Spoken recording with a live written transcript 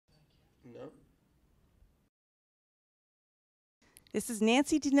This is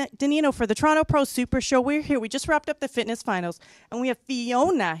Nancy DiNino for the Toronto Pro Super Show. We're here. We just wrapped up the fitness finals, and we have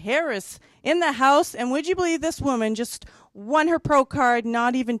Fiona Harris in the house. And would you believe this woman just won her pro card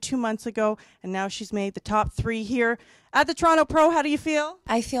not even 2 months ago, and now she's made the top 3 here at the Toronto Pro. How do you feel?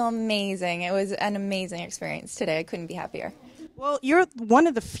 I feel amazing. It was an amazing experience today. I couldn't be happier. Well, you're one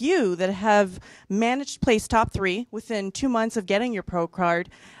of the few that have managed to place top 3 within 2 months of getting your pro card.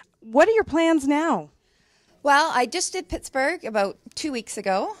 What are your plans now? Well, I just did Pittsburgh about 2 weeks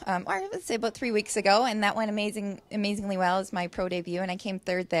ago, or let's say about 3 weeks ago, and that went amazingly well as my pro debut, and I came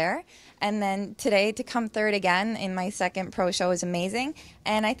third there. And then today to come third again in my second pro show is amazing,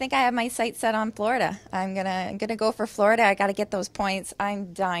 and I think I have my sights set on Florida. I'm gonna go for Florida. I got to get those points.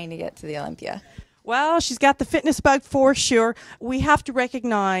 I'm dying to get to the Olympia. Well, she's got the fitness bug for sure. We have to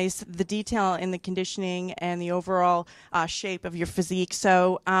recognize the detail in the conditioning and the overall shape of your physique.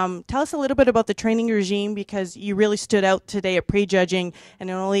 So tell us a little bit about the training regime, because you really stood out today at prejudging and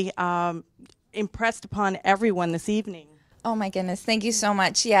really impressed upon everyone this evening. Oh my goodness, thank you so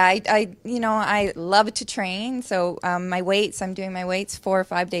much. Yeah, I love to train. So my weights, I'm doing my weights 4 or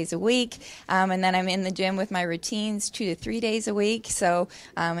 5 days a week, and then I'm in the gym with my routines 2 to 3 days a week. So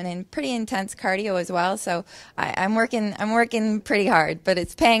and then pretty intense cardio as well. So I'm working pretty hard, but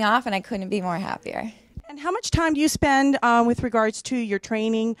it's paying off, and I couldn't be more happier. And how much time do you spend with regards to your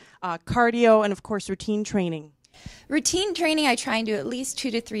training, cardio, and of course routine training? Routine training I try and do at least 2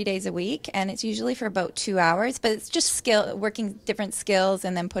 to 3 days a week, and it's usually for about 2 hours, but it's just working different skills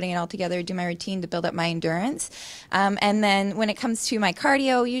and then putting it all together, do my routine to build up my endurance. And then when it comes to my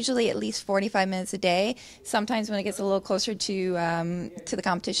cardio, usually at least 45 minutes a day. Sometimes when it gets a little closer to the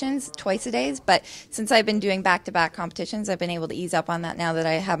competitions, twice a day. But since I've been doing back-to-back competitions, I've been able to ease up on that now that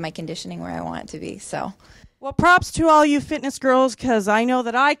I have my conditioning where I want it to be. So. Well, props to all you fitness girls, because I know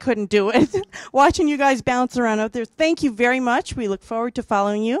that I couldn't do it. Watching you guys bounce around out there, thank you very much. We look forward to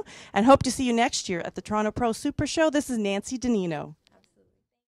following you and hope to see you next year at the Toronto Pro Super Show. This is Nancy DiNino.